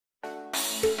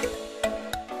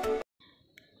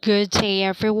Good day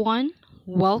everyone.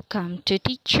 Welcome to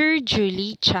Teacher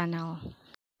Julie channel.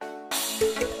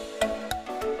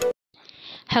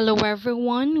 Hello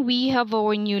everyone. We have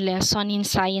our new lesson in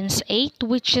Science 8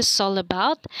 which is all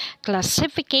about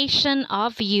classification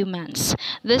of humans.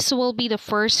 This will be the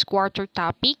first quarter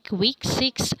topic, week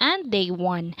 6 and day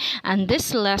 1. And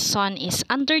this lesson is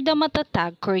under the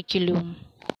MATATAG curriculum.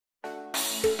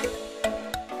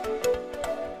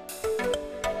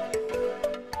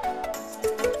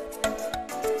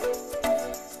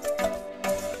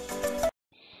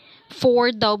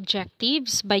 For the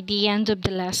objectives, by the end of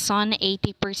the lesson,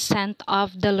 80%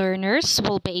 of the learners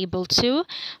will be able to.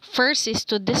 First is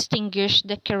to distinguish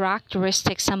the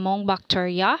characteristics among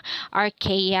bacteria,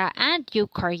 archaea, and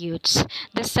eukaryotes.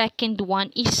 The second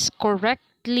one is correctly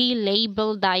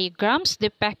label diagrams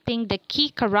depicting the key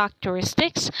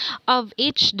characteristics of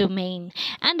each domain.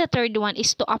 And the third one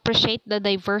is to appreciate the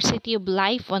diversity of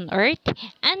life on Earth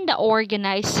and the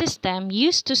organized system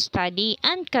used to study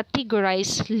and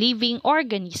categorize living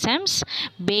organisms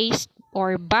based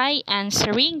or by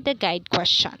answering the guide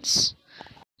questions.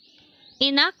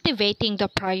 In activating the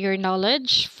prior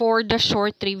knowledge, for the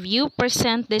short review,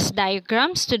 present these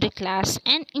diagrams to the class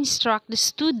and instruct the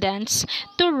students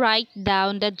to write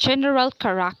down the general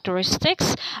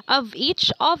characteristics of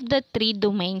each of the 3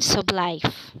 domains of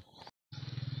life.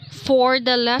 For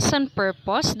the lesson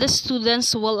purpose, the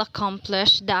students will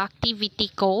accomplish the activity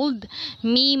called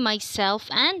Me, Myself,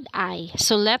 and I.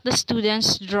 So let the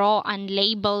students draw and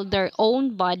label their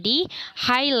own body,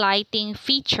 highlighting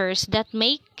features that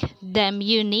make them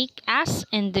unique as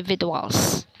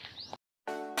individuals.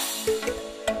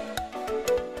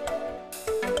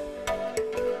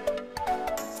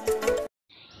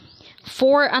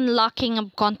 For unlocking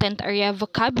of content area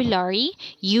vocabulary,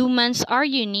 humans are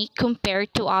unique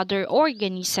compared to other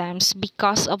organisms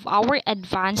because of our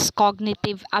advanced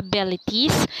cognitive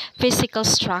abilities, physical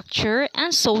structure,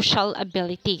 and social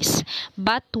abilities.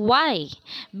 But why?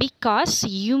 Because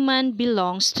human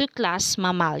belongs to class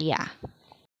Mammalia.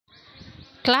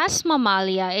 Class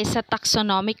Mammalia is a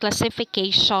taxonomic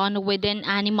classification within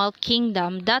animal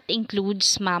kingdom that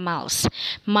includes mammals.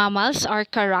 Mammals are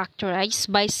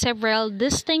characterized by several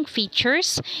distinct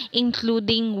features,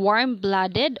 including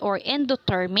warm-blooded or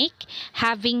endothermic,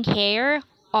 having hair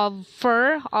of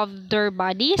fur of their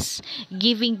bodies,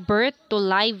 giving birth to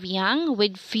live young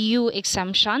with few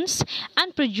exemptions,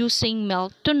 and producing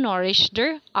milk to nourish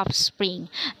their offspring.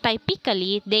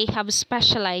 Typically, they have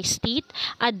specialized teeth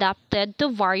adapted to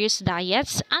various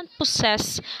diets and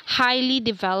possess highly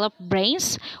developed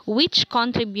brains which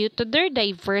contribute to their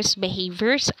diverse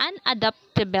behaviors and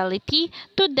adaptability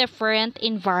to different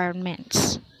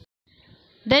environments.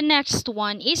 The next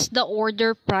one is the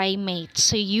order Primate.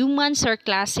 So humans are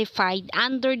classified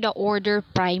under the order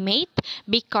Primate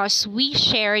because we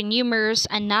share numerous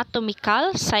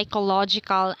anatomical,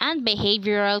 psychological, and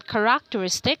behavioral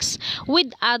characteristics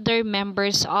with other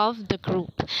members of the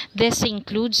group. This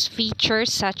includes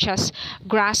features such as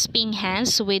grasping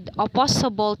hands with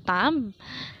opposable thumb,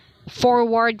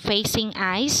 forward-facing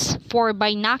eyes for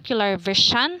binocular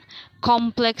vision,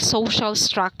 complex social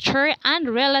structure,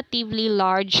 and relatively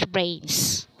large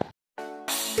brains.